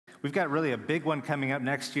We've got really a big one coming up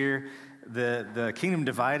next year, the Kingdom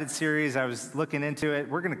Divided series. I was looking into it.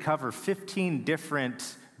 We're going to cover 15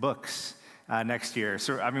 different books next year.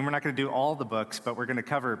 So, I mean, we're not going to do all the books, but we're going to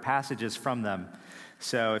cover passages from them.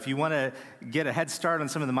 So if you want to get a head start on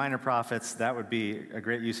some of the minor prophets, that would be a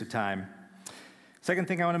great use of time. Second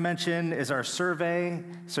thing I want to mention is our survey.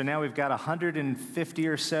 So now we've got 150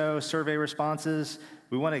 or so survey responses.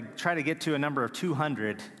 We want to try to get to a number of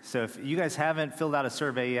 200. So if you guys haven't filled out a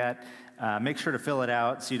survey yet, make sure to fill it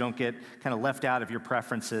out so you don't get kind of left out of your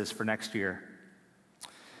preferences for next year.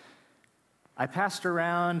 I passed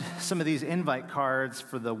around some of these invite cards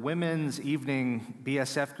for the women's evening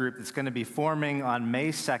BSF group that's going to be forming on May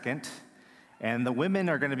 2nd. And the women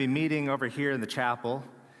are going to be meeting over here in the chapel.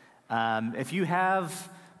 If you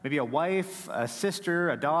have maybe a wife, a sister,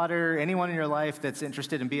 a daughter, anyone in your life that's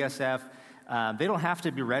interested in BSF, they don't have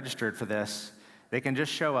to be registered for this. They can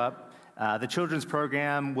just show up. The children's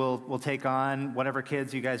program will take on whatever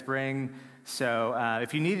kids you guys bring. So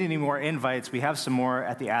if you need any more invites, we have some more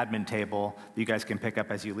at the admin table that you guys can pick up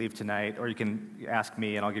as you leave tonight, or you can ask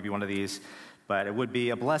me and I'll give you one of these. But it would be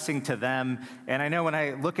a blessing to them. And I know when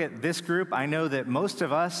I look at this group, I know that most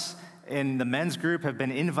of us in the men's group have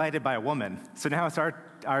been invited by a woman. So now it's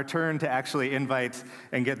our turn to actually invite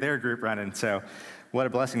and get their group running. So what a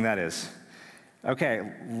blessing that is. Okay,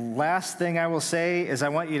 last thing I will say is I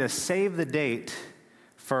want you to save the date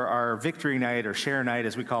for our victory night, or share night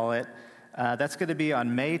as we call it. That's going to be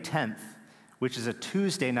on May 10th, which is a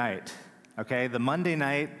Tuesday night. Okay, the Monday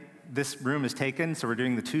night, this room is taken, so we're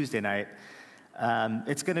doing the Tuesday night.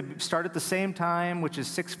 It's going to start at the same time, which is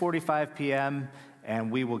 6:45 p.m.,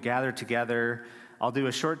 and we will gather together. I'll do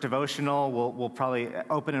a short devotional. We'll probably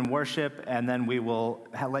open in worship, and then we will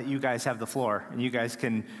let you guys have the floor, and you guys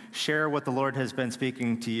can share what the Lord has been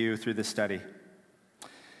speaking to you through this study.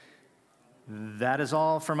 That is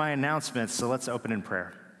all for my announcements, so let's open in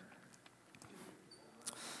prayer.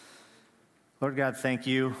 Lord God, thank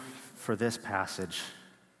you for this passage.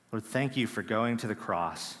 Lord, thank you for going to the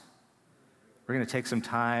cross. We're going to take some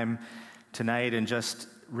time tonight and just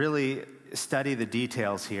really study the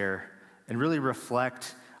details here and really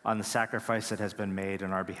reflect on the sacrifice that has been made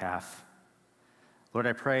on our behalf. Lord,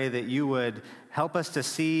 I pray that you would help us to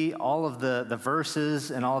see all of the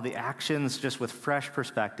verses and all the actions just with fresh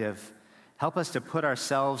perspective. Help us to put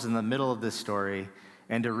ourselves in the middle of this story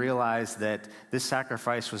and to realize that this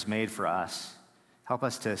sacrifice was made for us. Help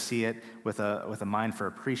us to see it with a mind for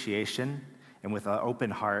appreciation and with an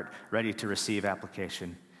open heart ready to receive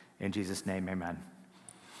application. In Jesus' name, amen.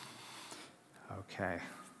 Okay,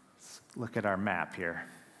 let's look at our map here.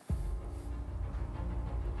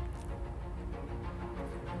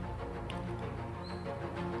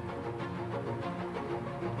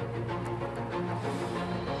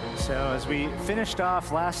 So as we finished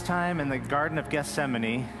off last time in the Garden of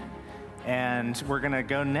Gethsemane, and we're going to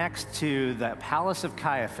go next to the Palace of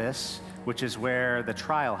Caiaphas, which is where the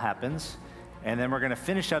trial happens. And then we're going to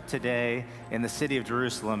finish up today in the city of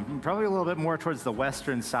Jerusalem, probably a little bit more towards the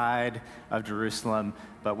western side of Jerusalem,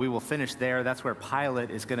 but we will finish there. That's where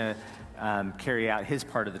Pilate is going to carry out his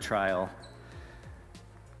part of the trial.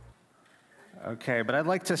 Okay, but I'd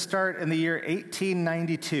like to start in the year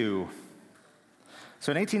 1892.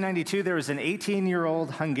 So in 1892, there was an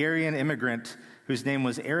 18-year-old Hungarian immigrant whose name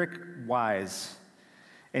was Eric Wise,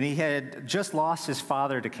 and he had just lost his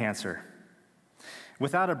father to cancer.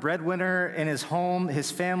 Without a breadwinner in his home, his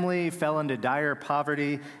family fell into dire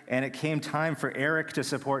poverty, and it came time for Eric to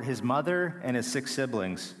support his mother and his 6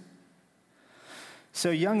 siblings. So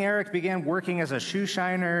young Eric began working as a shoe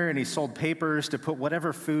shiner, and he sold papers to put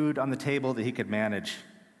whatever food on the table that he could manage.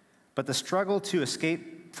 But the struggle to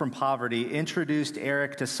escape from poverty introduced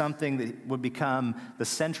Eric to something that would become the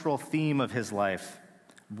central theme of his life: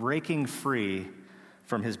 breaking free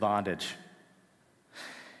from his bondage.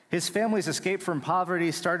 His family's escape from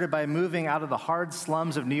poverty started by moving out of the hard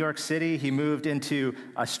slums of New York City. He moved into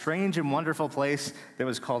a strange and wonderful place that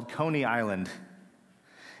was called Coney Island.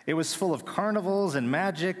 It was full of carnivals and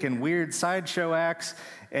magic and weird sideshow acts.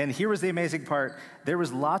 And here was the amazing part: there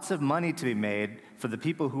was lots of money to be made for the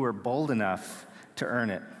people who were bold enough to earn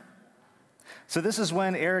it. So this is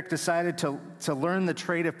when Eric decided to learn the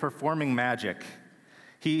trade of performing magic.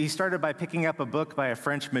 He started by picking up a book by a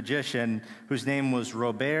French magician whose name was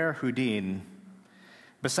Robert Houdin.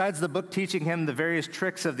 Besides the book teaching him the various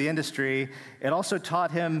tricks of the industry, it also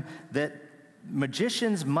taught him that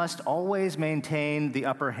magicians must always maintain the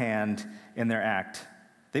upper hand in their act.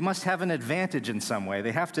 They must have an advantage in some way.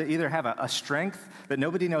 They have to either have a strength that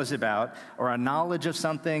nobody knows about, or a knowledge of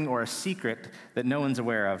something, or a secret that no one's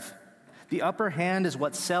aware of. The upper hand is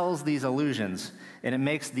what sells these illusions, and it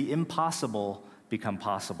makes the impossible become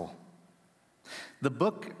possible. The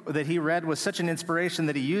book that he read was such an inspiration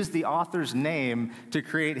that he used the author's name to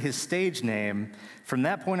create his stage name. From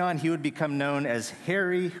that point on, he would become known as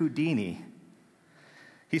Harry Houdini.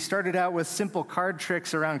 He started out with simple card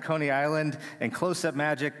tricks around Coney Island and close-up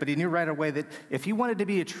magic, but he knew right away that if he wanted to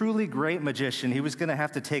be a truly great magician, he was going to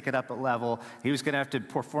have to take it up a level. He was going to have to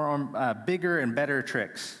perform bigger and better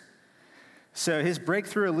tricks. So his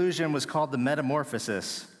breakthrough illusion was called the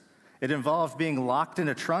metamorphosis. It involved being locked in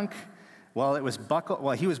a trunk while he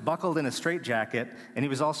was buckled in a straitjacket, and he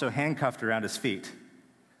was also handcuffed around his feet.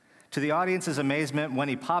 To the audience's amazement, when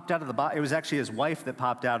he popped out of the box, it was actually his wife that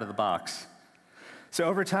popped out of the box. So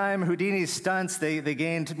over time, Houdini's stunts, they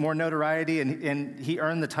gained more notoriety, and he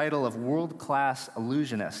earned the title of world-class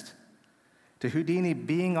illusionist. To Houdini,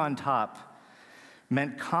 being on top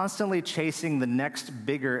meant constantly chasing the next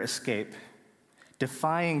bigger escape,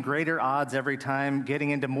 defying greater odds every time,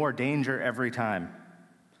 getting into more danger every time.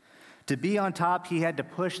 To be on top, he had to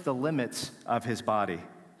push the limits of his body.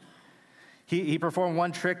 He performed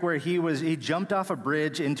one trick where he jumped off a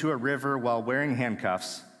bridge into a river while wearing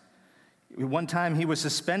handcuffs. One time, he was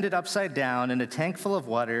suspended upside down in a tank full of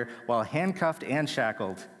water while handcuffed and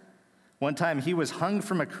shackled. One time, he was hung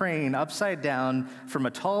from a crane upside down from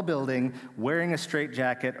a tall building wearing a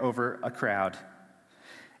straitjacket over a crowd.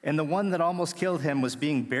 And the one that almost killed him was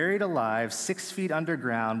being buried alive 6 feet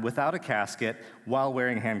underground without a casket while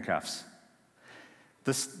wearing handcuffs.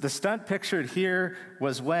 The stunt pictured here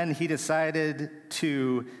was when he decided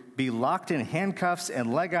to be locked in handcuffs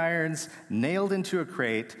and leg irons, nailed into a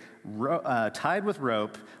crate, tied with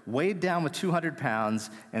rope, weighed down with 200 pounds,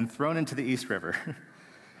 and thrown into the East River.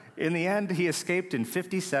 In the end, he escaped in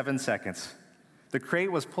 57 seconds. The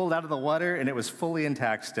crate was pulled out of the water, and it was fully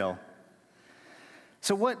intact still.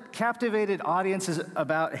 So what captivated audiences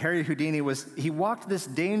about Harry Houdini was he walked this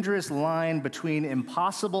dangerous line between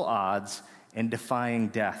impossible odds and defying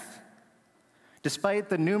death. Despite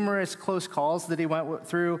the numerous close calls that he went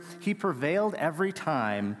through, he prevailed every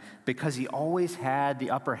time because he always had the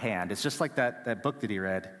upper hand. It's just like that book that he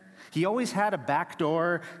read. He always had a back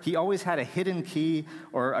door, he always had a hidden key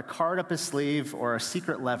or a card up his sleeve or a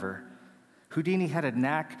secret lever. Houdini had a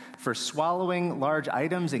knack for swallowing large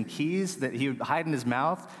items and keys that he would hide in his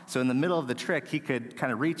mouth, so in the middle of the trick, he could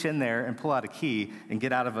kind of reach in there and pull out a key and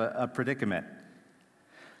get out of a predicament.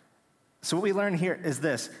 So what we learn here is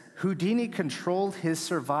this: Houdini controlled his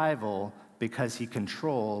survival because he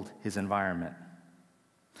controlled his environment.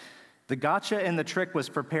 The gotcha in the trick was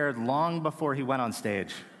prepared long before he went on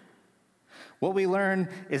stage. What we learn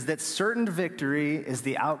is that certain victory is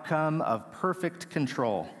the outcome of perfect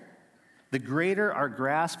control. The greater our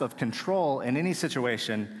grasp of control in any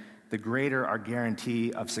situation, the greater our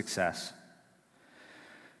guarantee of success.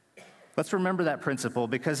 Let's remember that principle,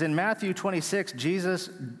 because in Matthew 26, Jesus,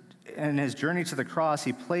 in his journey to the cross,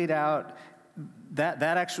 he played out,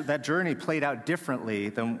 that journey played out differently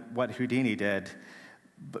than what Houdini did.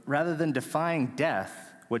 But rather than defying death,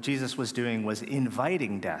 what Jesus was doing was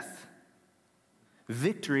inviting death.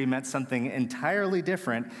 Victory meant something entirely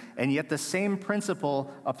different, and yet the same principle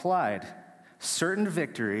applied. Certain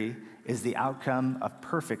victory is the outcome of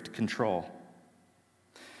perfect control.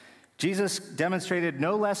 Jesus demonstrated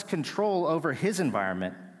no less control over his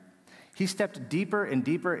environment. He stepped deeper and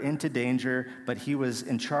deeper into danger, but he was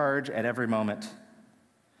in charge at every moment.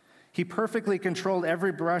 He perfectly controlled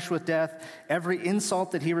every brush with death, every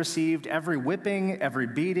insult that he received, every whipping, every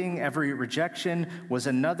beating, every rejection was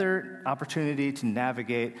another opportunity to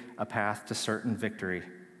navigate a path to certain victory.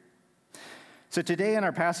 So today in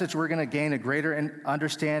our passage, we're going to gain a greater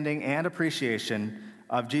understanding and appreciation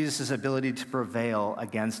of Jesus' ability to prevail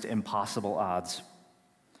against impossible odds.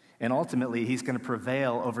 And ultimately, he's going to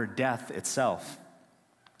prevail over death itself.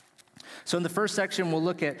 So in the first section, we'll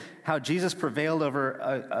look at how Jesus prevailed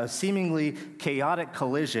over a seemingly chaotic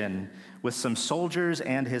collision with some soldiers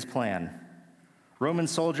and his plan. Roman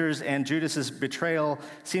soldiers and Judas's betrayal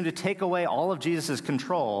seem to take away all of Jesus'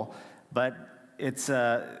 control, but it's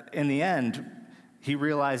in the end, he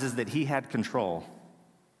realizes that he had control.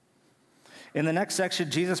 In the next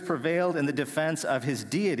section, Jesus prevailed in the defense of his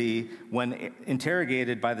deity when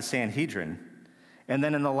interrogated by the Sanhedrin. And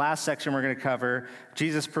then in the last section we're going to cover,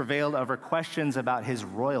 Jesus prevailed over questions about his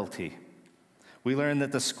royalty. We learn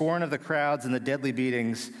that the scorn of the crowds and the deadly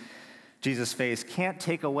beatings Jesus faced can't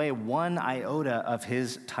take away one iota of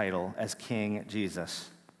his title as King Jesus.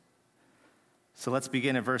 So let's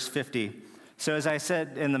begin at verse 50. So as I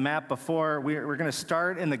said in the map before, we're going to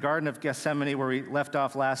start in the Garden of Gethsemane where we left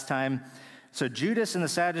off last time. So Judas and the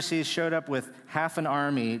Sadducees showed up with half an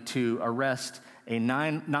army to arrest a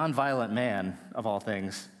nonviolent man, of all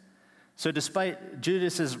things. So despite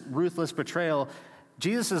Judas's ruthless betrayal,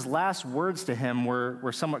 Jesus' last words to him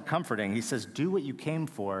were somewhat comforting. He says, "Do what you came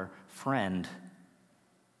for, friend."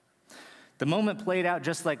 The moment played out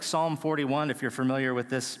just like Psalm 41, if you're familiar with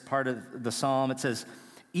this part of the psalm. It says,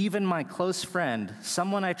 "Even my close friend,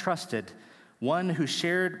 someone I trusted, one who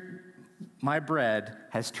shared my bread,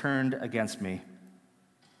 has turned against me."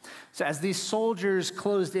 So as these soldiers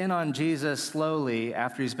closed in on Jesus slowly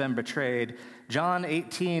after he's been betrayed, John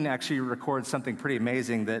 18 actually records something pretty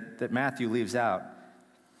amazing that Matthew leaves out.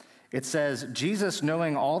 It says, "Jesus,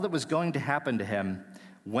 knowing all that was going to happen to him,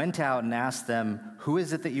 went out and asked them, 'Who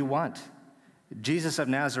is it that you want?' 'Jesus of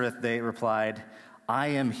Nazareth,' they replied. 'I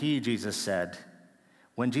am he,' Jesus said.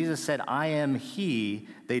 When Jesus said, 'I am he,'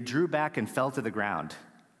 they drew back and fell to the ground."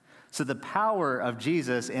 So the power of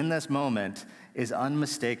Jesus in this moment is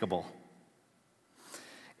unmistakable.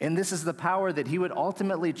 And this is the power that he would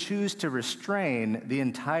ultimately choose to restrain the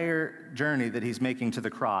entire journey that he's making to the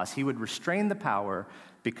cross. He would restrain the power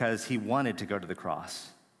because he wanted to go to the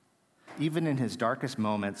cross. Even in his darkest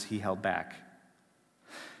moments, he held back.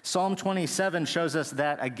 Psalm 27 shows us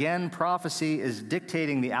that, again, prophecy is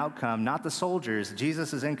dictating the outcome, not the soldiers.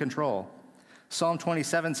 Jesus is in control. Psalm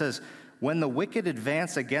 27 says, "When the wicked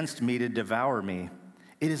advance against me to devour me,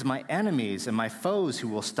 it is my enemies and my foes who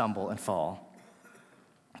will stumble and fall.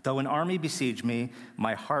 Though an army besiege me,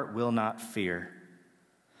 my heart will not fear."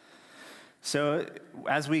 So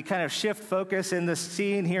as we kind of shift focus in this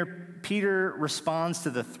scene here, Peter responds to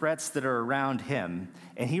the threats that are around him,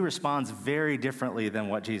 and he responds very differently than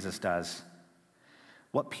what Jesus does.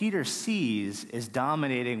 What Peter sees is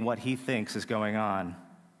dominating what he thinks is going on.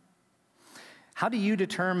 How do you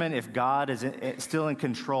determine if God is still in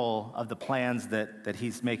control of the plans that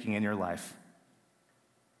he's making in your life?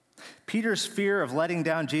 Peter's fear of letting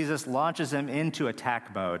down Jesus launches him into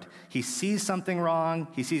attack mode. He sees something wrong,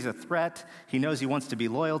 he sees a threat, he knows he wants to be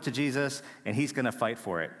loyal to Jesus, and he's going to fight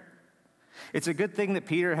for it. It's a good thing that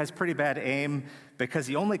Peter has pretty bad aim because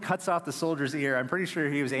he only cuts off the soldier's ear. I'm pretty sure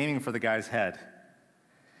he was aiming for the guy's head.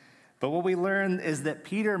 But what we learn is that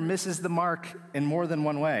Peter misses the mark in more than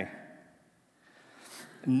one way.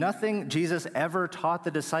 Nothing Jesus ever taught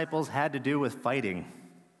the disciples had to do with fighting.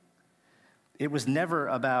 It was never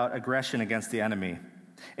about aggression against the enemy.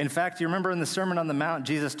 In fact, you remember in the Sermon on the Mount,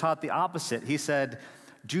 Jesus taught the opposite. He said,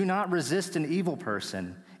 "Do not resist an evil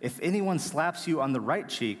person. If anyone slaps you on the right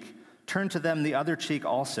cheek, turn to them the other cheek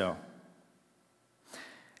also."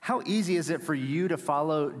 How easy is it for you to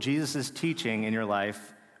follow Jesus' teaching in your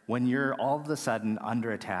life when you're all of a sudden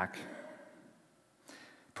under attack?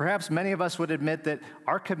 Perhaps many of us would admit that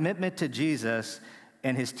our commitment to Jesus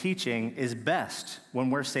and his teaching is best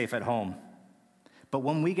when we're safe at home. But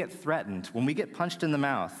when we get threatened, when we get punched in the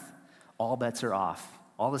mouth, all bets are off.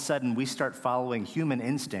 All of a sudden, we start following human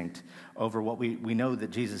instinct over what we know that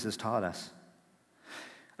Jesus has taught us.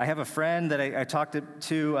 I have a friend that I talked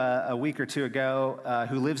to a week or two ago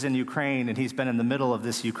who lives in Ukraine, and he's been in the middle of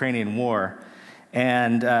this Ukrainian war.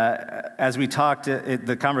 And as we talked,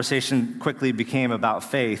 the conversation quickly became about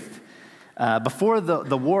faith. Before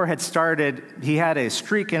the war had started, he had a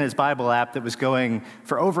streak in his Bible app that was going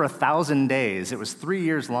for over 1,000 days. It was 3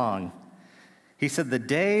 years long. He said the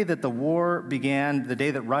day that the war began, the day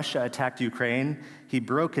that Russia attacked Ukraine, he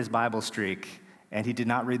broke his Bible streak, and he did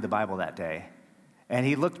not read the Bible that day. And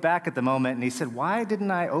he looked back at the moment, and he said, "Why didn't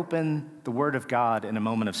I open the Word of God in a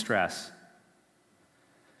moment of stress?"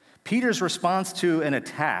 Peter's response to an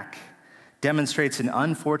attack demonstrates an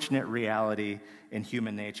unfortunate reality in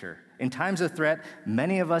human nature. In times of threat,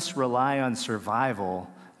 many of us rely on survival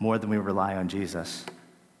more than we rely on Jesus.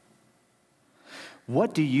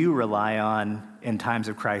 What do you rely on in times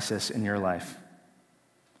of crisis in your life?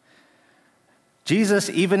 Jesus,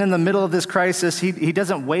 even in the middle of this crisis, he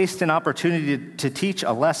doesn't waste an opportunity to teach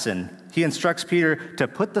a lesson. He instructs Peter to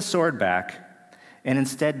put the sword back and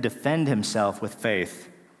instead defend himself with faith.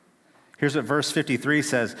 Here's what verse 53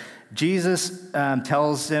 says. Jesus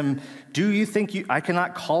tells him, "Do you think I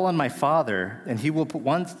cannot call on my Father, and he will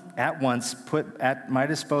at once put at my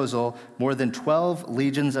disposal more than 12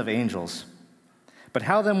 legions of angels? But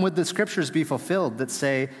how then would the scriptures be fulfilled that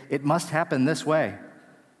say it must happen this way?"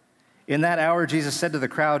 In that hour, Jesus said to the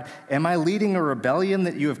crowd, "Am I leading a rebellion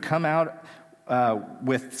that you have come out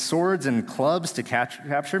with swords and clubs to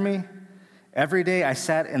capture me? Every day I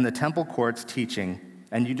sat in the temple courts teaching,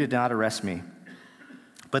 and you did not arrest me.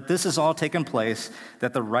 But this has all taken place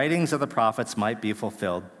that the writings of the prophets might be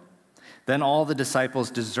fulfilled." Then all the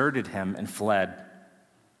disciples deserted him and fled.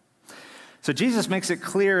 So Jesus makes it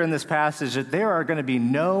clear in this passage that there are going to be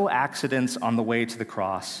no accidents on the way to the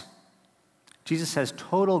cross. Jesus has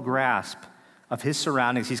total grasp of his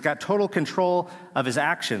surroundings. He's got total control of his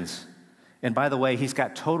actions. And by the way, he's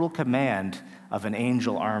got total command of an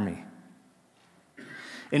angel army.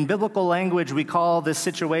 In biblical language, we call this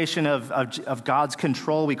situation of God's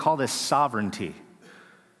control, we call this sovereignty.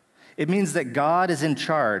 It means that God is in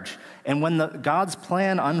charge, and when God's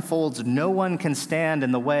plan unfolds, no one can stand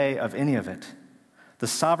in the way of any of it. The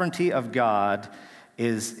sovereignty of God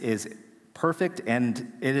is perfect,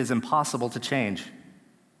 and it is impossible to change.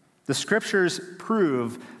 The scriptures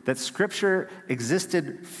prove that Scripture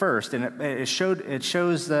existed first, and it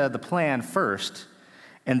shows the plan first,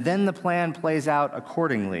 and then the plan plays out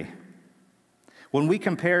accordingly. When we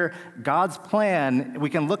compare God's plan, we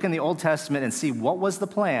can look in the Old Testament and see what was the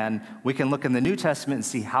plan. We can look in the New Testament and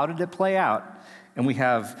see how did it play out. And we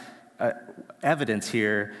have evidence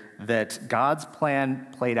here that God's plan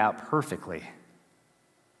played out perfectly,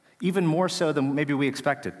 even more so than maybe we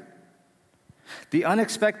expected. The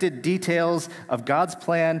unexpected details of God's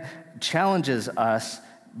plan challenges us,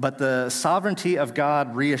 but the sovereignty of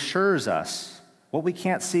God reassures us. What we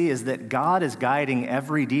can't see is that God is guiding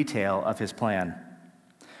every detail of his plan.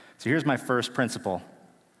 So here's my first principle.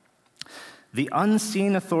 The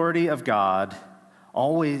unseen authority of God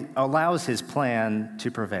always allows his plan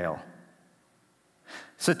to prevail.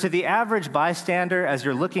 So to the average bystander, as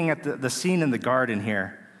you're looking at the scene in the garden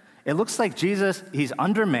here, it looks like Jesus, he's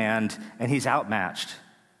undermanned and he's outmatched.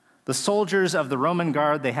 The soldiers of the Roman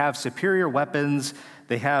guard, they have superior weapons,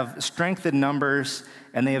 they have strength in numbers,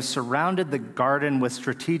 and they have surrounded the garden with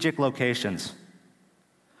strategic locations.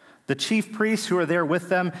 The chief priests who are there with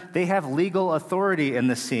them, they have legal authority in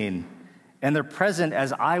the scene, and they're present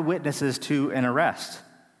as eyewitnesses to an arrest.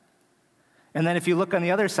 And then if you look on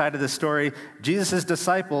the other side of the story, Jesus'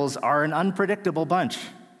 disciples are an unpredictable bunch.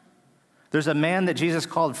 There's a man that Jesus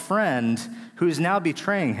called friend who's now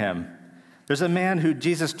betraying him. There's a man who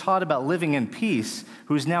Jesus taught about living in peace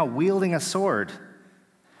who's now wielding a sword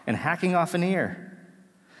and hacking off an ear.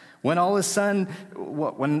 When all is said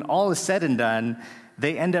and done,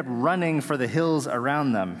 they end up running for the hills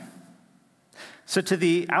around them. So to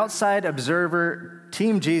the outside observer,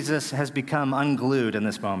 Team Jesus has become unglued in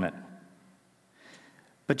this moment.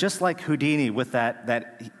 But just like Houdini with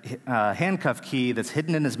that handcuff key that's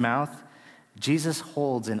hidden in his mouth, Jesus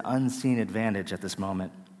holds an unseen advantage at this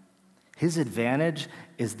moment. His advantage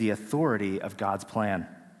is the authority of God's plan.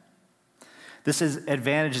 This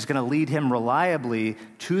advantage is going to lead him reliably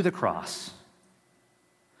to the cross.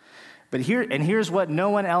 But here's what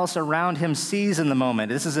no one else around him sees in the moment.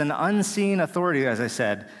 This is an unseen authority, as I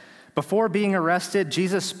said. Before being arrested,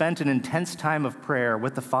 Jesus spent an intense time of prayer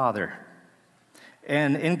with the Father.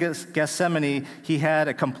 And in Gethsemane, he had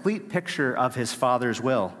a complete picture of his Father's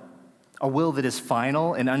will, a will that is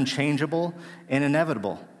final and unchangeable and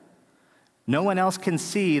inevitable. No one else can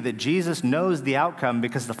see that Jesus knows the outcome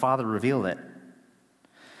because the Father revealed it.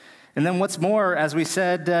 And then what's more, as we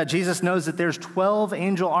said, Jesus knows that there's 12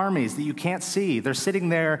 angel armies that you can't see. They're sitting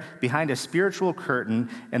there behind a spiritual curtain,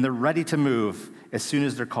 and they're ready to move as soon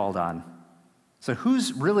as they're called on. So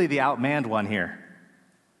who's really the outmanned one here?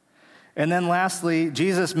 And then lastly,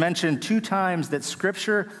 Jesus mentioned 2 times that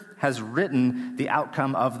Scripture has written the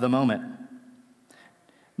outcome of the moment.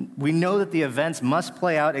 We know that the events must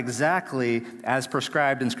play out exactly as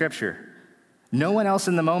prescribed in Scripture. No one else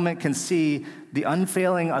in the moment can see the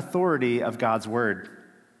unfailing authority of God's word.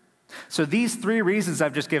 So these 3 reasons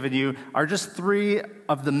I've just given you are just 3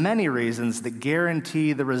 of the many reasons that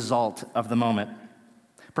guarantee the result of the moment.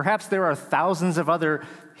 Perhaps there are thousands of other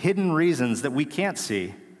hidden reasons that we can't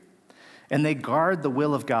see, and they guard the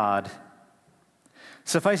will of God.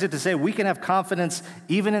 Suffice it to say, we can have confidence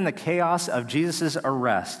even in the chaos of Jesus'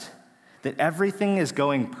 arrest that everything is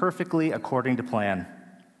going perfectly according to plan.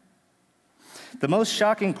 The most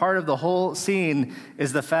shocking part of the whole scene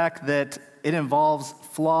is the fact that it involves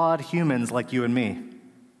flawed humans like you and me.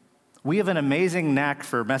 We have an amazing knack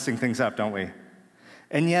for messing things up, don't we?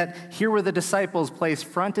 And yet, here were the disciples placed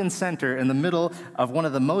front and center in the middle of one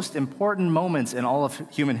of the most important moments in all of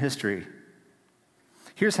human history.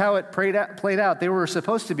 Here's how it played out. They were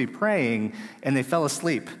supposed to be praying, and they fell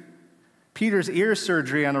asleep. Peter's ear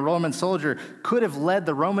surgery on a Roman soldier could have led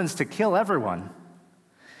the Romans to kill everyone.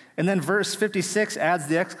 And then verse 56 adds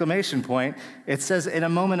the exclamation point. It says, in a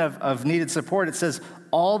moment of needed support, it says,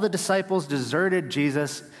 all the disciples deserted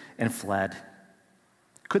Jesus and fled.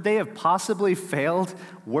 Could they have possibly failed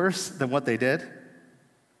worse than what they did?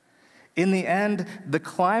 In the end, the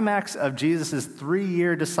climax of Jesus'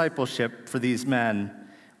 3-year discipleship for these men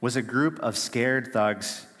was a group of scared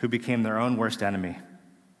thugs who became their own worst enemy.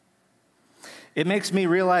 It makes me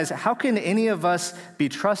realize, how can any of us be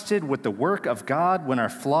trusted with the work of God when our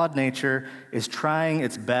flawed nature is trying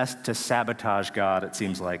its best to sabotage God, it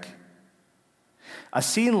seems like? A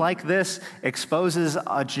scene like this exposes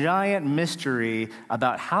a giant mystery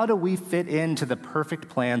about how do we fit into the perfect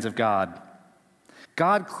plans of God.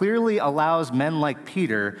 God clearly allows men like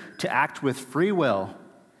Peter to act with free will,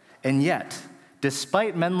 and yet,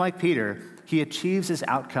 despite men like Peter, he achieves his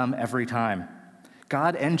outcome every time.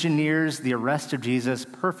 God engineers the arrest of Jesus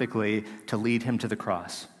perfectly to lead him to the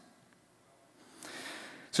cross.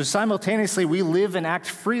 So simultaneously, we live and act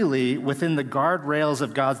freely within the guardrails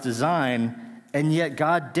of God's design, and yet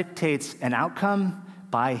God dictates an outcome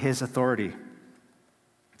by his authority.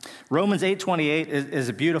 Romans 8:28 is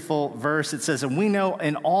a beautiful verse. It says, "And we know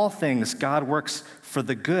in all things God works for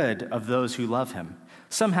the good of those who love him."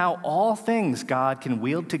 Somehow all things God can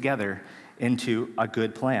wield together into a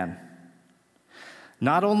good plan.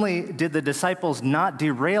 Not only did the disciples not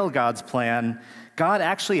derail God's plan, God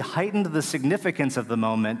actually heightened the significance of the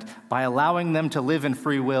moment by allowing them to live in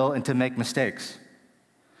free will and to make mistakes.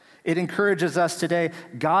 It encourages us today,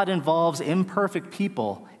 God involves imperfect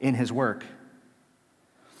people in his work.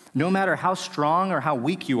 No matter how strong or how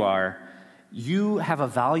weak you are, you have a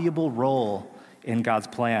valuable role in God's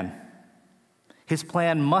plan. His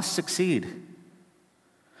plan must succeed.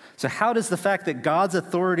 So how does the fact that God's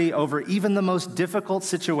authority over even the most difficult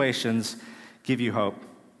situations give you hope?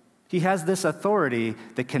 He has this authority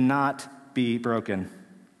that cannot be broken.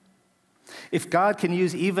 If God can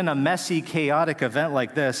use even a messy, chaotic event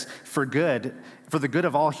like this for good, for the good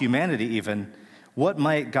of all humanity even, what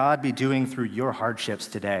might God be doing through your hardships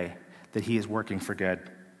today that he is working for good?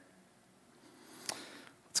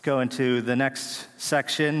 Let's go into the next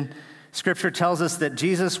section. Scripture tells us that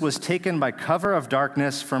Jesus was taken by cover of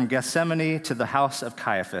darkness from Gethsemane to the house of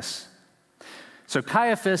Caiaphas. So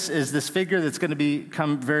Caiaphas is this figure that's going to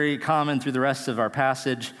become very common through the rest of our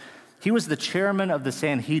passage. He was the chairman of the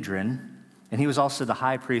Sanhedrin, and he was also the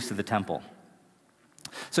high priest of the temple.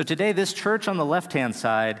 So today, this church on the left-hand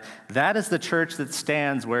side, that is the church that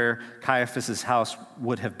stands where Caiaphas' house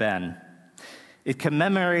would have been. It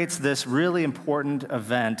commemorates this really important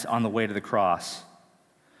event on the way to the cross.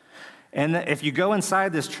 And if you go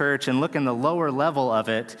inside this church and look in the lower level of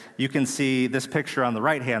it, you can see this picture on the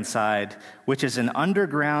right-hand side, which is an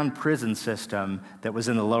underground prison system that was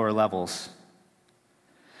in the lower levels.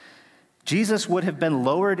 Jesus would have been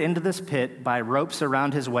lowered into this pit by ropes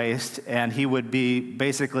around his waist, and he would be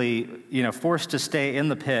basically, forced to stay in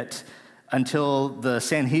the pit until the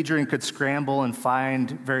Sanhedrin could scramble and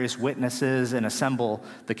find various witnesses and assemble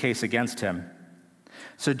the case against him.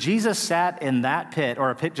 So Jesus sat in that pit,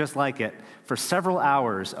 or a pit just like it, for several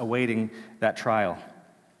hours awaiting that trial.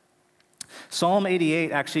 Psalm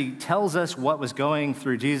 88 actually tells us what was going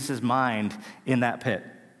through Jesus' mind in that pit.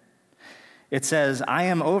 It says, "I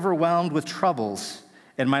am overwhelmed with troubles,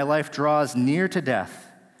 and my life draws near to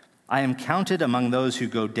death. I am counted among those who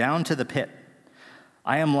go down to the pit.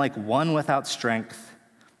 I am like one without strength.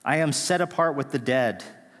 I am set apart with the dead,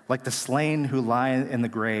 like the slain who lie in the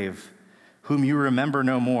grave, whom you remember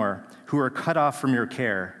no more, who are cut off from your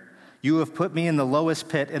care. You have put me in the lowest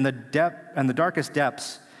pit, in the darkest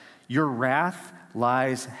depths. Your wrath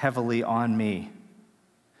lies heavily on me."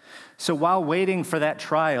 So while waiting for that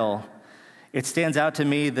trial, it stands out to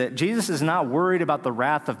me that Jesus is not worried about the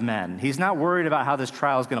wrath of men. He's not worried about how this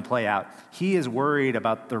trial is going to play out. He is worried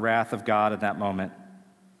about the wrath of God at that moment.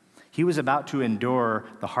 He was about to endure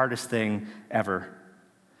the hardest thing ever.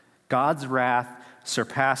 God's wrath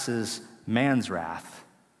surpasses man's wrath.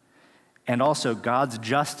 And also, God's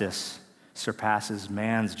justice surpasses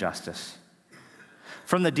man's justice.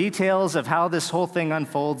 From the details of how this whole thing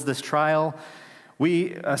unfolds, this trial,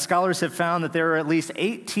 scholars have found that there are at least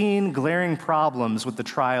 18 glaring problems with the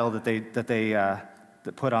trial that they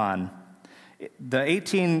put on. The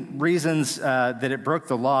 18 reasons that it broke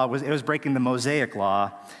the law it was breaking the Mosaic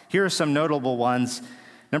law. Here are some notable ones.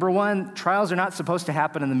 Number one, trials are not supposed to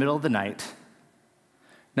happen in the middle of the night.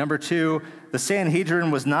 Number two, the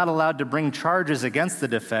Sanhedrin was not allowed to bring charges against the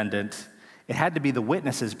defendant. It had to be the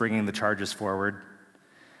witnesses bringing the charges forward.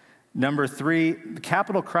 Number three, the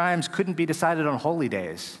capital crimes couldn't be decided on holy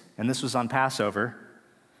days, and this was on Passover.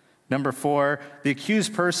 Number four, the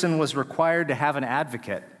accused person was required to have an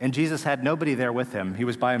advocate, and Jesus had nobody there with him. He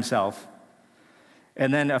was by himself.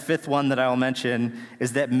 And then a fifth one that I'll mention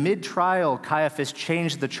is that mid-trial, Caiaphas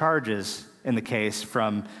changed the charges in the case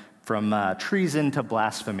from treason to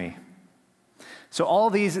blasphemy. So all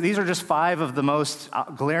these are just 5 of the most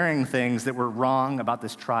glaring things that were wrong about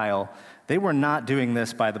this trial. They were not doing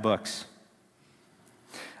this by the books.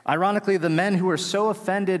 Ironically, the men who were so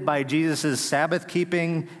offended by Jesus' Sabbath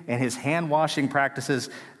keeping and his hand-washing practices,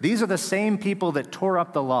 these are the same people that tore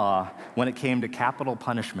up the law when it came to capital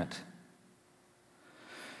punishment.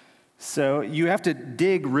 So you have to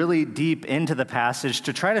dig really deep into the passage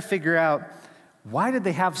to try to figure out, why did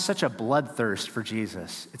they have such a bloodthirst for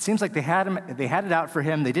Jesus? It seems like they had it out for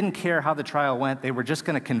him. They didn't care how the trial went. They were just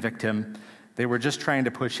going to convict him. They were just trying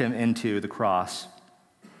to push him into the cross.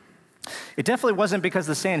 It definitely wasn't because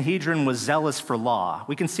the Sanhedrin was zealous for law.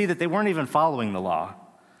 We can see that they weren't even following the law.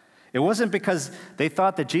 It wasn't because they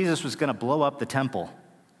thought that Jesus was going to blow up the temple.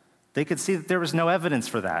 They could see that there was no evidence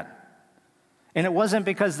for that. And it wasn't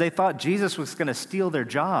because they thought Jesus was going to steal their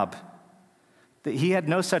job. That he had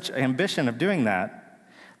no such ambition of doing that.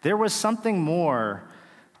 There was something more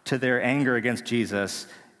to their anger against Jesus,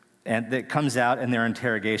 and that comes out in their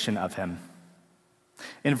interrogation of him.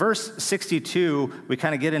 In verse 62, we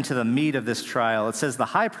kind of get into the meat of this trial. It says, the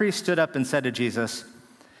high priest stood up and said to Jesus,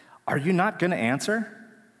 "Are you not going to answer?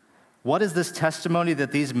 What is this testimony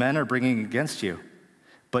that these men are bringing against you?"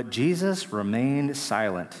 But Jesus remained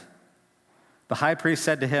silent. The high priest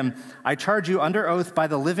said to him, "I charge you under oath by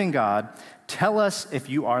the living God, tell us if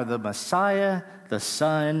you are the Messiah, the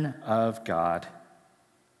Son of God."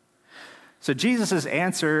 So Jesus'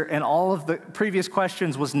 answer in all of the previous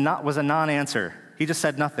questions was a non-answer. He just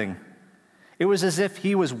said nothing. It was as if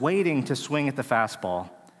he was waiting to swing at the fastball,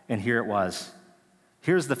 and here it was.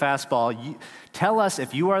 Here's the fastball. Tell us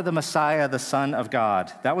if you are the Messiah, the Son of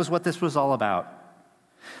God. That was what this was all about.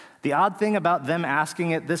 The odd thing about them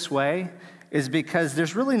asking it this way is because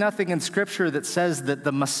there's really nothing in Scripture that says that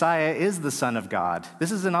the Messiah is the Son of God.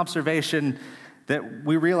 This is an observation that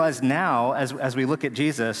we realize now as we look at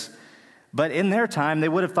Jesus. But in their time, they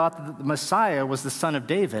would have thought that the Messiah was the son of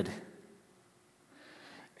David.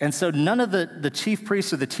 And so none of the chief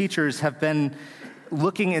priests or the teachers have been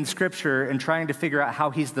looking in Scripture and trying to figure out how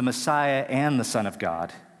he's the Messiah and the Son of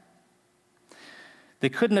God. They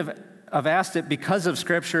couldn't have asked it because of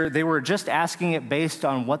Scripture. They were just asking it based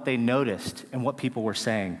on what they noticed and what people were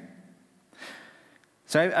saying.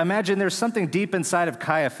 So I imagine there's something deep inside of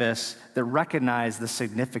Caiaphas that recognized the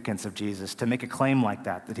significance of Jesus to make a claim like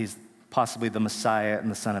that he's possibly the Messiah and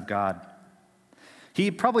the Son of God. He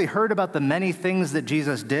probably heard about the many things that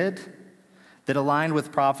Jesus did that aligned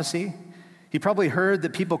with prophecy. He probably heard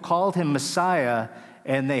that people called him Messiah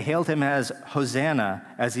and they hailed him as Hosanna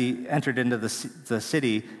as he entered into the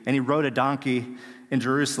city, and he rode a donkey in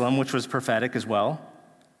Jerusalem, which was prophetic as well.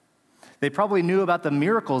 They probably knew about the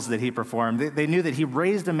miracles that he performed. They knew that he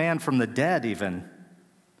raised a man from the dead even.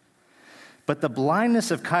 But the blindness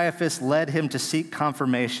of Caiaphas led him to seek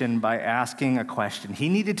confirmation by asking a question. He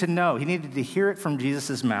needed to know. He needed to hear it from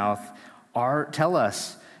Jesus' mouth. Tell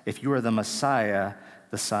us if you are the Messiah,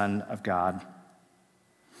 the Son of God.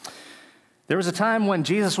 There was a time when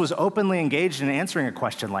Jesus was openly engaged in answering a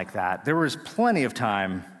question like that. There was plenty of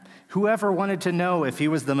time. Whoever wanted to know if he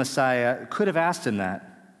was the Messiah could have asked him that.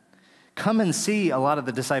 Come and see, a lot of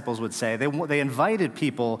the disciples would say. They invited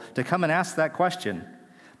people to come and ask that question.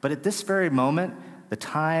 But at this very moment, the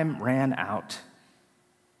time ran out.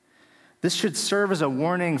 This should serve as a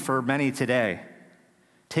warning for many today.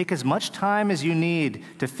 Take as much time as you need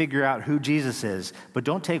to figure out who Jesus is, but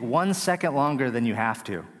don't take 1 second longer than you have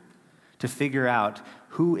to figure out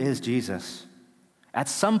who is Jesus. At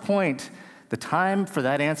some point, the time for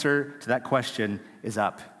that answer to that question is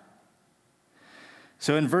up.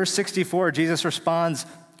 So in verse 64, Jesus responds,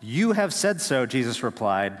 "You have said so," Jesus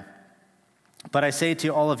replied. "But I say to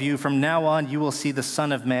all of you, from now on you will see the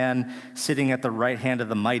Son of Man sitting at the right hand of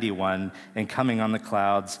the Mighty One and coming on the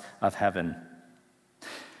clouds of heaven."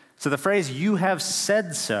 So the phrase, "you have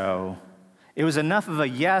said so," it was enough of a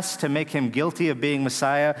yes to make him guilty of being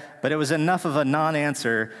Messiah, but it was enough of a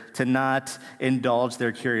non-answer to not indulge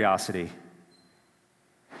their curiosity.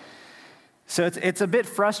 So it's a bit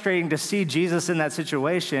frustrating to see Jesus in that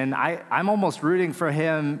situation. I'm almost rooting for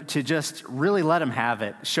him to just really let him have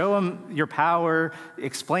it. Show him your power,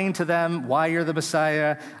 explain to them why you're the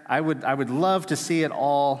Messiah. I would love to see it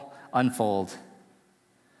all unfold.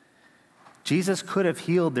 Jesus could have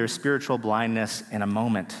healed their spiritual blindness in a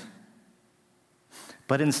moment.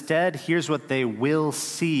 But instead, here's what they will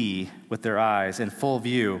see with their eyes in full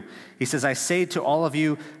view. He says, "I say to all of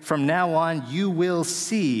you, from now on you will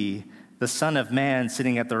see the Son of Man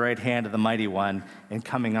sitting at the right hand of the Mighty One and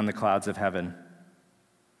coming on the clouds of heaven."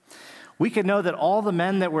 We can know that all the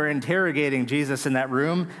men that were interrogating Jesus in that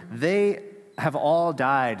room, they have all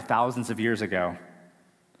died thousands of years ago.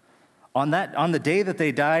 On the day that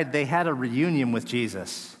they died, they had a reunion with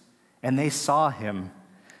Jesus, and they saw him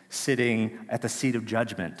sitting at the seat of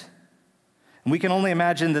judgment. And we can only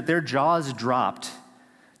imagine that their jaws dropped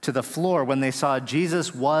to the floor when they saw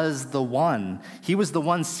Jesus was the one. He was the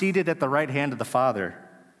one seated at the right hand of the Father.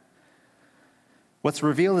 What's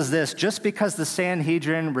revealed is this: just because the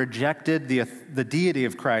Sanhedrin rejected the deity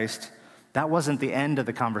of Christ, that wasn't the end of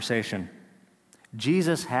the conversation.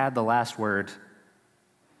 Jesus had the last word.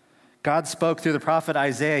 God spoke through the prophet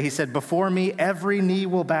Isaiah. He said, "Before me every knee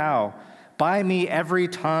will bow. By me every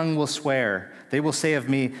tongue will swear. They will say of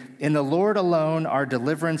me, 'In the Lord alone are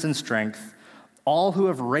deliverance and strength.' All who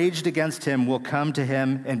have raged against him will come to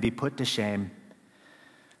him and be put to shame."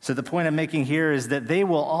 So the point I'm making here is that they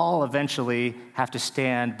will all eventually have to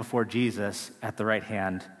stand before Jesus at the right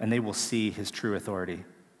hand, and they will see his true authority.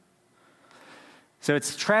 So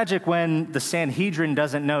it's tragic when the Sanhedrin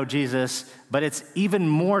doesn't know Jesus, but it's even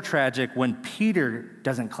more tragic when Peter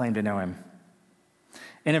doesn't claim to know him.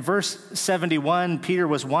 And in verse 71, Peter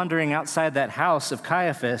was wandering outside that house of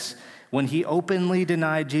Caiaphas when he openly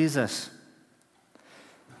denied Jesus.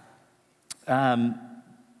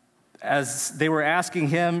 As they were asking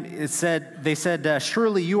him, they said,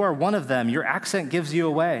 "Surely you are one of them. Your accent gives you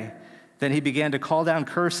away." Then he began to call down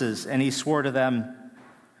curses, and he swore to them,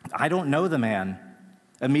 "I don't know the man."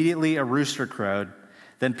 Immediately a rooster crowed.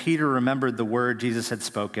 Then Peter remembered the word Jesus had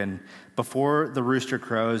spoken, "Before the rooster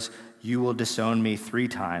crows, you will disown me 3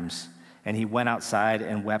 times." And he went outside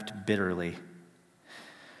and wept bitterly.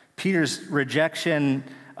 Peter's rejection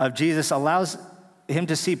of Jesus allows him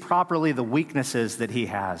to see properly the weaknesses that he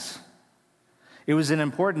has. It was an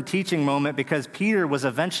important teaching moment because Peter was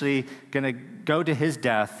eventually going to go to his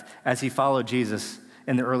death as he followed Jesus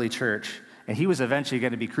in the early church. And he was eventually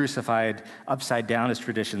going to be crucified upside down, as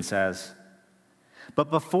tradition says. But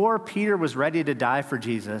before Peter was ready to die for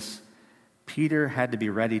Jesus, Peter had to be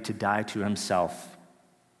ready to die to himself.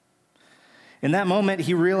 In that moment,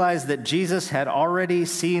 he realized that Jesus had already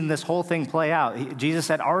seen this whole thing play out. Jesus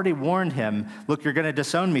had already warned him, "Look, you're going to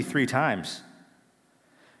disown me 3 times.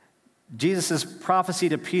 Jesus' prophecy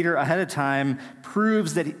to Peter ahead of time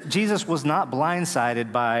proves that Jesus was not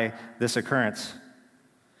blindsided by this occurrence.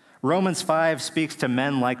 Romans 5 speaks to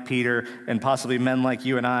men like Peter and possibly men like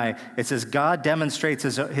you and I. It says, God demonstrates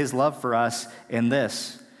his love for us in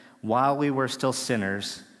this: while we were still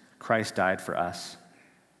sinners, Christ died for us.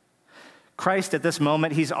 Christ, at this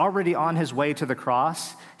moment, he's already on his way to the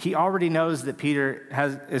cross. He already knows that Peter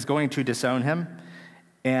is going to disown him,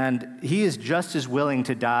 and he is just as willing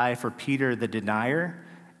to die for Peter the denier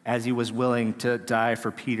as he was willing to die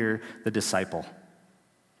for Peter the disciple.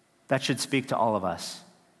 That should speak to all of us.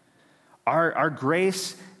 Our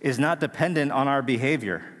grace is not dependent on our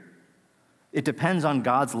behavior. It depends on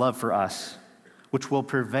God's love for us, which will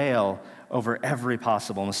prevail over every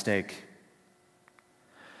possible mistake.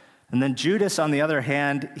 And then Judas, on the other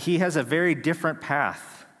hand, he has a very different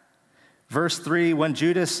path. Verse 3, when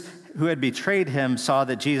Judas, who had betrayed him, saw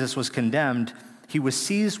that Jesus was condemned, he was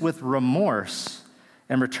seized with remorse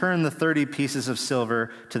and returned the 30 pieces of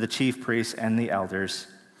silver to the chief priests and the elders.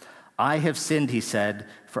 I have sinned, he said,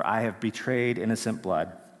 for I have betrayed innocent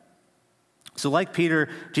blood. So like Peter,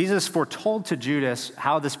 Jesus foretold to Judas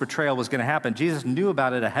how this betrayal was going to happen. Jesus knew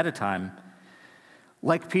about it ahead of time.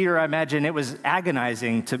 Like Peter, I imagine it was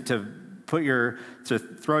agonizing to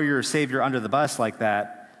throw your Savior under the bus like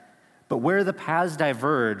that. But where the paths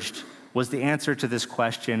diverged was the answer to this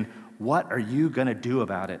question: what are you going to do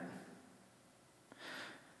about it?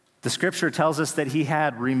 The scripture tells us that he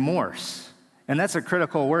had remorse, and that's a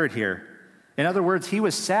critical word here. In other words, he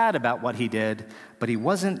was sad about what he did, but he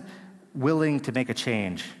wasn't willing to make a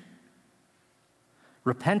change.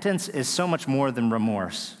 Repentance is so much more than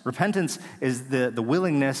remorse. Repentance is the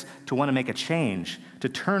willingness to want to make a change, to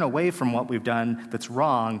turn away from what we've done that's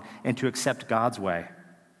wrong and to accept God's way.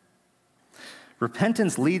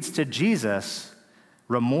 Repentance leads to Jesus.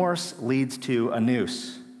 Remorse leads to a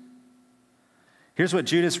noose. Here's what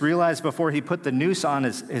Judas realized before he put the noose on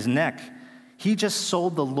his neck. He just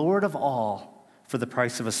sold the Lord of all for the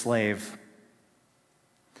price of a slave.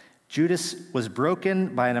 Judas was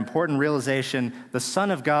broken by an important realization: the Son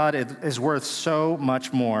of God is worth so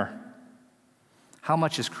much more. How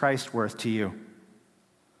much is Christ worth to you?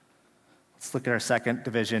 Let's look at our second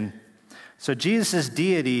division. So Jesus'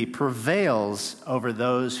 deity prevails over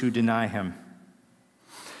those who deny him.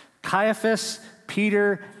 Caiaphas,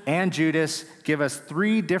 Peter, and Judas give us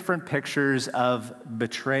 3 different pictures of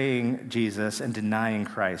betraying Jesus and denying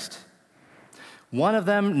Christ. One of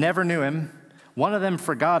them never knew him. One of them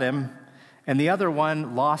forgot him, and the other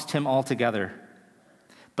one lost him altogether.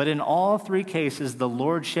 But in all three cases, the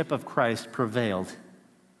lordship of Christ prevailed.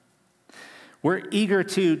 We're eager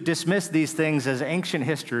to dismiss these things as ancient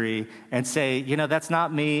history and say, that's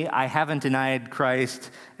not me, I haven't denied Christ,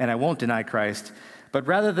 and I won't deny Christ. But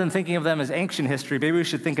rather than thinking of them as ancient history, maybe we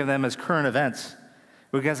should think of them as current events.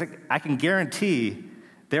 Because I can guarantee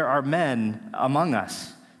there are men among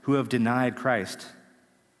us who have denied Christ.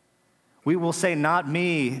 We will say, not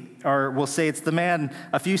me, or we'll say, it's the man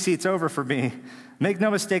a few seats over for me. Make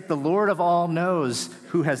no mistake, the Lord of all knows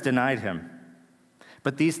who has denied him.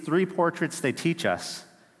 But these three portraits, they teach us.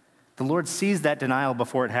 The Lord sees that denial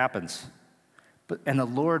before it happens. And the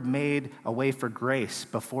Lord made a way for grace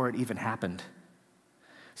before it even happened,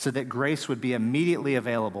 so that grace would be immediately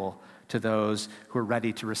available to those who are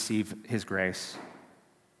ready to receive his grace.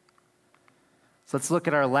 So let's look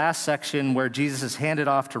at our last section where Jesus is handed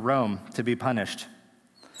off to Rome to be punished.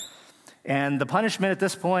 And the punishment at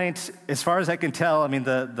this point, as far as I can tell,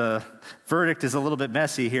 the verdict is a little bit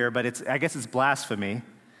messy here, but I guess it's blasphemy.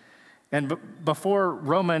 And before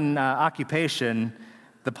Roman occupation,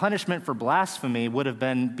 the punishment for blasphemy would have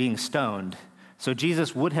been being stoned. So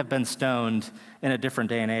Jesus would have been stoned in a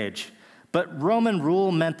different day and age. But Roman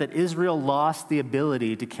rule meant that Israel lost the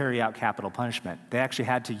ability to carry out capital punishment. They actually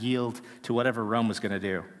had to yield to whatever Rome was going to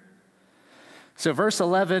do. So verse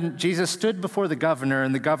 11, Jesus stood before the governor,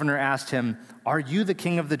 and the governor asked him, "Are you the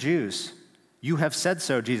king of the Jews?" "You have said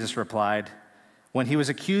so," Jesus replied. When he was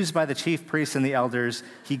accused by the chief priests and the elders,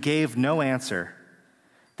 he gave no answer.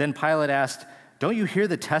 Then Pilate asked, "Don't you hear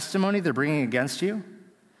the testimony they're bringing against you?"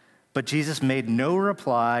 But Jesus made no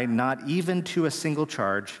reply, not even to a single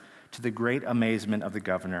charge, to the great amazement of the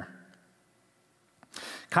governor.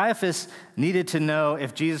 Caiaphas needed to know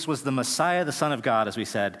if Jesus was the Messiah, the Son of God, as we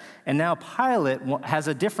said. And now Pilate has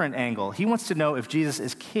a different angle. He wants to know if Jesus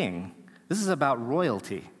is king. This is about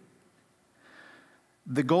royalty.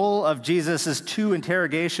 The goal of Jesus' two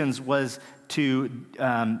interrogations was to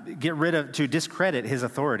discredit his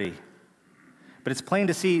authority. But it's plain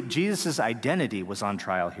to see Jesus' identity was on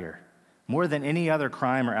trial here, more than any other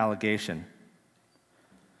crime or allegation.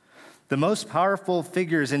 The most powerful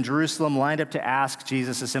figures in Jerusalem lined up to ask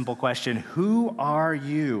Jesus a simple question: who are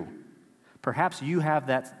you? Perhaps you have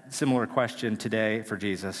that similar question today for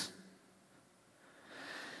Jesus.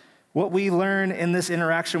 What we learn in this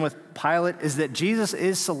interaction with Pilate is that Jesus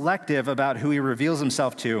is selective about who he reveals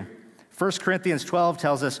himself to. 1 Corinthians 12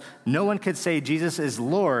 tells us no one could say Jesus is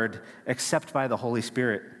Lord except by the Holy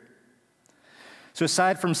Spirit. So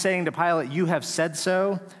aside from saying to Pilate, "You have said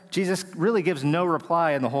so," Jesus really gives no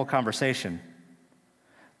reply in the whole conversation.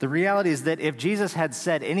 The reality is that if Jesus had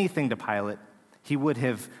said anything to Pilate, he would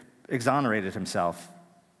have exonerated himself.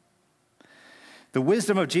 The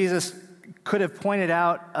wisdom of Jesus could have pointed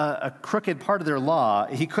out a crooked part of their law.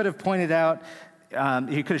 He could have pointed out,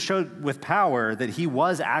 he could have showed with power that he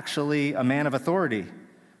was actually a man of authority.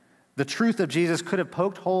 The truth of Jesus could have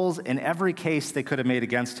poked holes in every case they could have made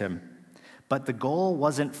against him. But the goal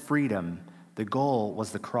wasn't freedom. The goal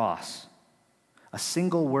was the cross. A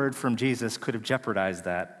single word from Jesus could have jeopardized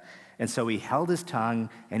that. And so he held his tongue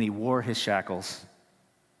and he wore his shackles.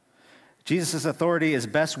 Jesus' authority is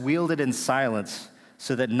best wielded in silence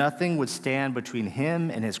so that nothing would stand between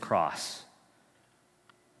him and his cross.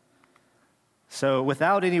 So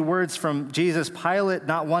without any words from Jesus, Pilate,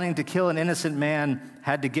 not wanting to kill an innocent man,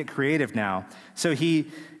 had to get creative now. So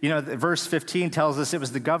verse 15 tells us it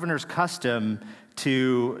was the governor's custom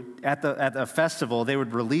to, at the festival, they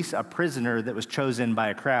would release a prisoner that was chosen by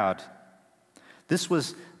a crowd. This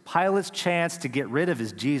was Pilate's chance to get rid of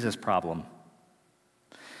his Jesus problem.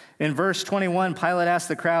 In verse 21, Pilate asked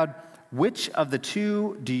the crowd, "Which of the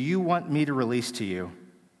two do you want me to release to you?"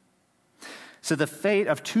 So the fate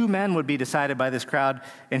of two men would be decided by this crowd.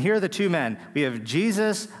 And here are the two men. We have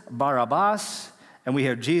Jesus Barabbas, and we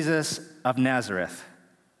have Jesus of Nazareth.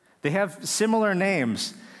 They have similar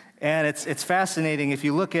names, and it's fascinating. If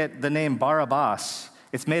you look at the name Barabbas,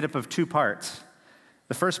 it's made up of two parts.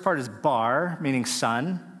 The first part is bar, meaning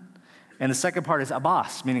son, and the second part is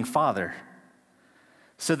Abbas, meaning father.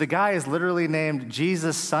 So the guy is literally named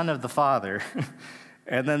Jesus, son of the Father,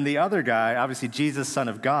 and then the other guy, obviously Jesus, son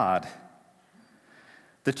of God.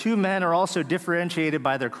 The two men are also differentiated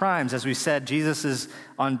by their crimes. As we said, Jesus is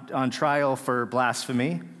on trial for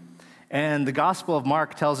blasphemy. And the Gospel of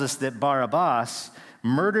Mark tells us that Barabbas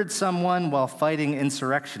murdered someone while fighting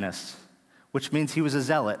insurrectionists, which means he was a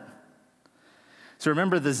zealot. So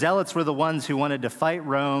remember, the zealots were the ones who wanted to fight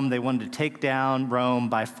Rome. They wanted to take down Rome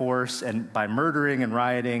by force and by murdering and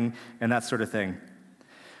rioting and that sort of thing.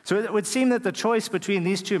 So it would seem that the choice between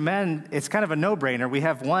these two men, it's kind of a no-brainer. We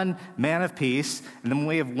have one man of peace, and then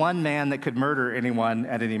we have one man that could murder anyone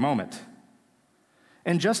at any moment.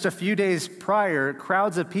 And just a few days prior,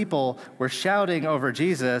 crowds of people were shouting over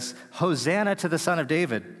Jesus, "Hosanna to the Son of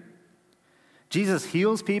David." Jesus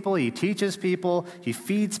heals people, he teaches people, he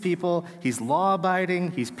feeds people, he's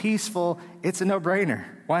law-abiding, he's peaceful. It's a no-brainer.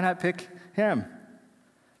 Why not pick him?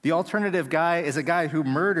 The alternative guy is a guy who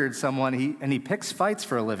murdered someone, and he picks fights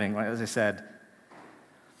for a living, as I said.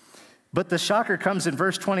 But the shocker comes in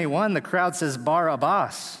verse 21. The crowd says,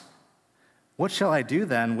 "Barabbas." "What shall I do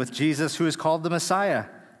then with Jesus who is called the Messiah?"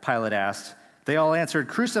 Pilate asked. They all answered,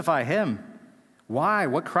 "Crucify him." "Why?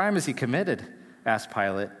 What crime has he committed?" asked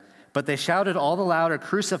Pilate. But they shouted all the louder,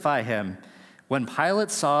 "Crucify him." When Pilate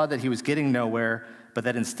saw that he was getting nowhere, but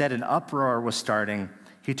that instead an uproar was starting,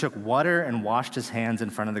 he took water and washed his hands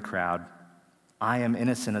in front of the crowd. "I am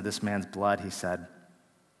innocent of this man's blood," he said.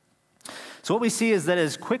 So what we see is that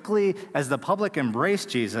as quickly as the public embraced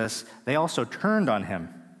Jesus, they also turned on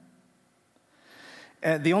him.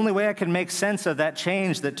 The only way I can make sense of that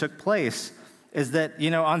change that took place is that,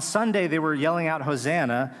 on Sunday they were yelling out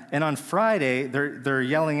Hosanna, and on Friday they're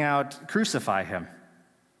yelling out crucify him.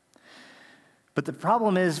 But the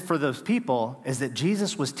problem is for those people is that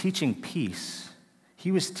Jesus was teaching peace.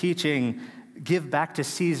 He was teaching, give back to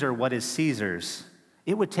Caesar what is Caesar's.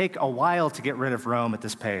 It would take a while to get rid of Rome at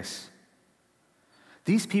this pace.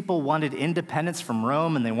 These people wanted independence from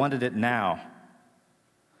Rome, and they wanted it now.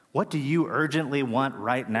 What do you urgently want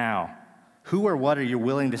right now? Who or what are you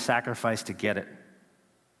willing to sacrifice to get it?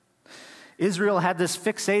 Israel had this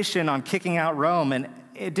fixation on kicking out Rome, and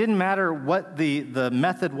it didn't matter what the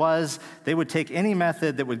method was. They would take any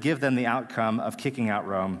method that would give them the outcome of kicking out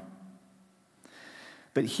Rome.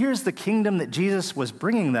 But here's the kingdom that Jesus was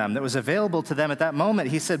bringing them, that was available to them at that moment.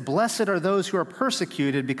 He said, "Blessed are those who are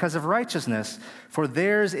persecuted because of righteousness, for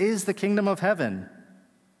theirs is the kingdom of heaven."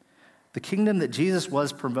 The kingdom that Jesus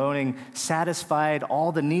was promoting satisfied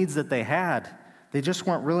all the needs that they had. They just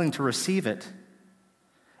weren't willing to receive it.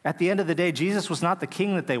 At the end of the day, Jesus was not the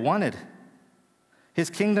king that they wanted. His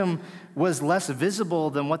kingdom was less visible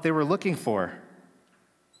than what they were looking for.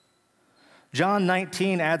 John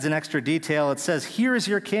 19 adds an extra detail. It says, "Here is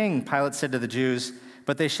your king," Pilate said to the Jews.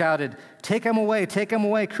 But they shouted, take him away,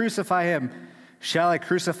 crucify him." "Shall I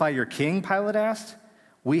crucify your king?" Pilate asked.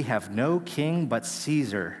 "We have no king but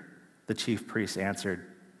Caesar," the chief priests answered.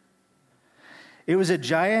 It was a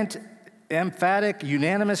giant, emphatic,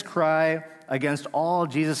 unanimous cry against all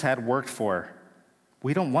Jesus had worked for.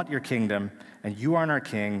 "We don't want your kingdom, and you aren't our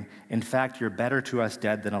king. In fact, you're better to us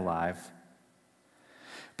dead than alive."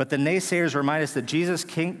 But the naysayers remind us that Jesus'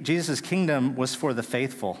 kingdom was for the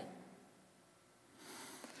faithful.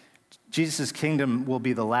 Jesus' kingdom will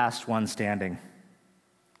be the last one standing.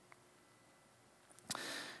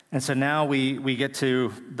 And so now we get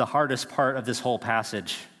to the hardest part of this whole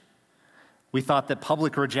passage. We thought that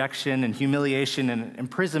public rejection and humiliation and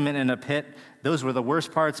imprisonment in a pit, those were the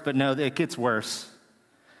worst parts, but no, it gets worse.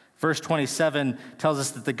 Verse 27 tells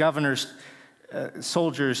us that the governor's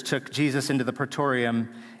soldiers took Jesus into the praetorium,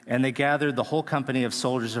 and they gathered the whole company of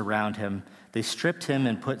soldiers around him. They stripped him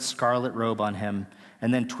and put scarlet robe on him,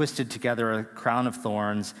 and then twisted together a crown of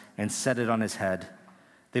thorns and set it on his head.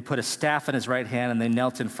 They put a staff in his right hand, and they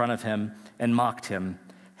knelt in front of him and mocked him.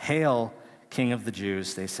 "Hail, King of the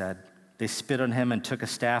Jews," they said. They spit on him and took a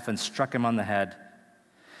staff and struck him on the head.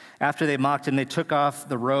 After they mocked him, they took off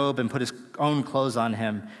the robe and put his own clothes on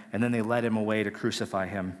him, and then they led him away to crucify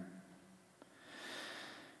him.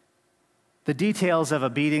 The details of a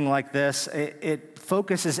beating like this, it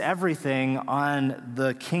focuses everything on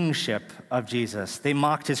the kingship of Jesus. They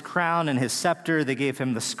mocked his crown and his scepter. They gave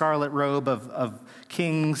him the scarlet robe of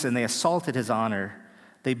kings, and they assaulted his honor.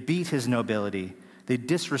 They beat his nobility. They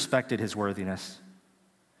disrespected his worthiness.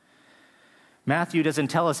 Matthew doesn't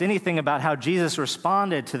tell us anything about how Jesus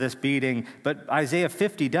responded to this beating, but Isaiah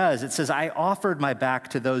 50 does. It says, "I offered my back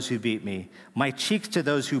to those who beat me, my cheeks to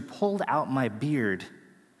those who pulled out my beard.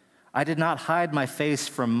 I did not hide my face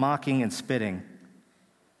from mocking and spitting."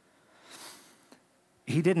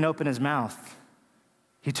 He didn't open his mouth.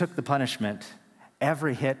 He took the punishment,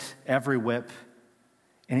 every hit, every whip,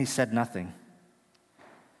 and he said nothing.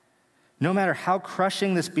 No matter how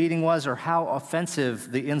crushing this beating was or how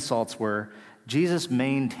offensive the insults were, Jesus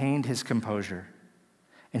maintained his composure,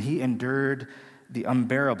 and he endured the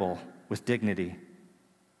unbearable with dignity.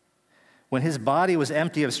 When his body was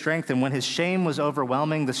empty of strength and when his shame was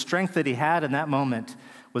overwhelming, the strength that he had in that moment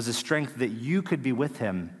was the strength that you could be with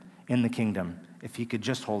him in the kingdom if he could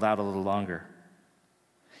just hold out a little longer.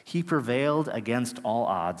 He prevailed against all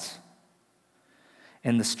odds.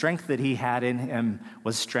 And the strength that he had in him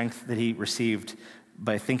was strength that he received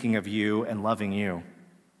by thinking of you and loving you.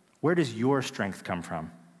 Where does your strength come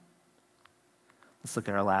from? Let's look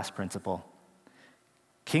at our last principle.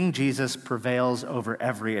 King Jesus prevails over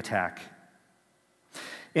every attack.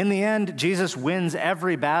 In the end, Jesus wins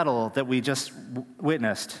every battle that we just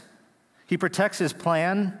witnessed. He protects his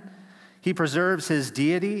plan. He preserves his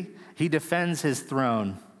deity. He defends his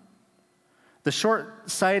throne. The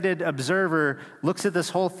short-sighted observer looks at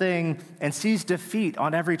this whole thing and sees defeat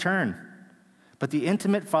on every turn. But the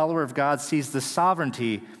intimate follower of God sees the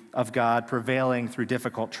sovereignty of God prevailing through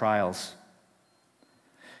difficult trials.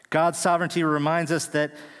 God's sovereignty reminds us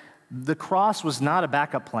that the cross was not a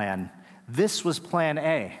backup plan. This was plan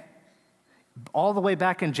A. All the way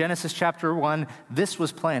back in Genesis chapter 1, this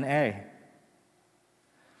was plan A.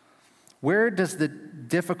 Where does the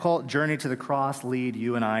difficult journey to the cross lead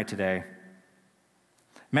you and I today?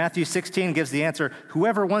 Matthew 16 gives the answer,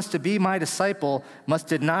 whoever wants to be my disciple must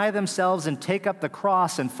deny themselves and take up the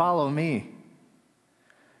cross and follow me.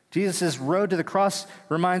 Jesus' road to the cross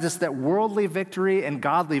reminds us that worldly victory and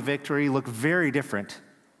godly victory look very different.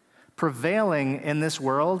 Prevailing in this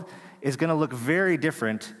world is going to look very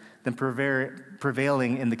different than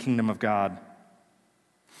prevailing in the kingdom of God.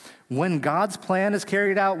 When God's plan is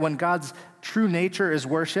carried out, when God's true nature is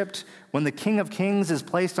worshiped, when the King of Kings is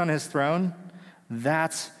placed on his throne,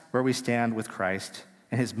 that's where we stand with Christ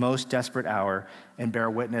in his most desperate hour and bear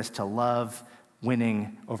witness to love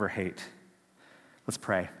winning over hate. Let's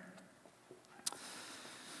pray.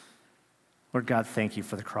 Lord God, thank you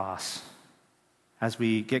for the cross. As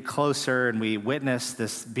we get closer and we witness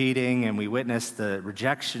this beating and we witness the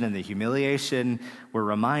rejection and the humiliation, we're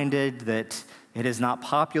reminded that it is not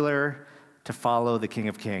popular to follow the King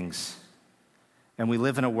of Kings. And we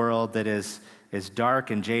live in a world that is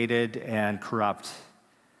dark and jaded and corrupt.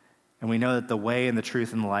 And we know that the way and the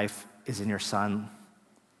truth and the life is in your Son.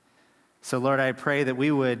 So, Lord, I pray that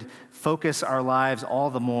we would focus our lives all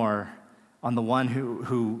the more on the one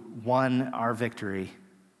who won our victory.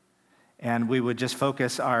 And we would just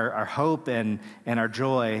focus our hope and our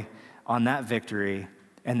joy on that victory,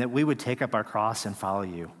 and that we would take up our cross and follow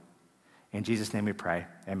you. In Jesus' name we pray,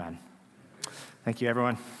 amen. Thank you,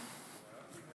 everyone.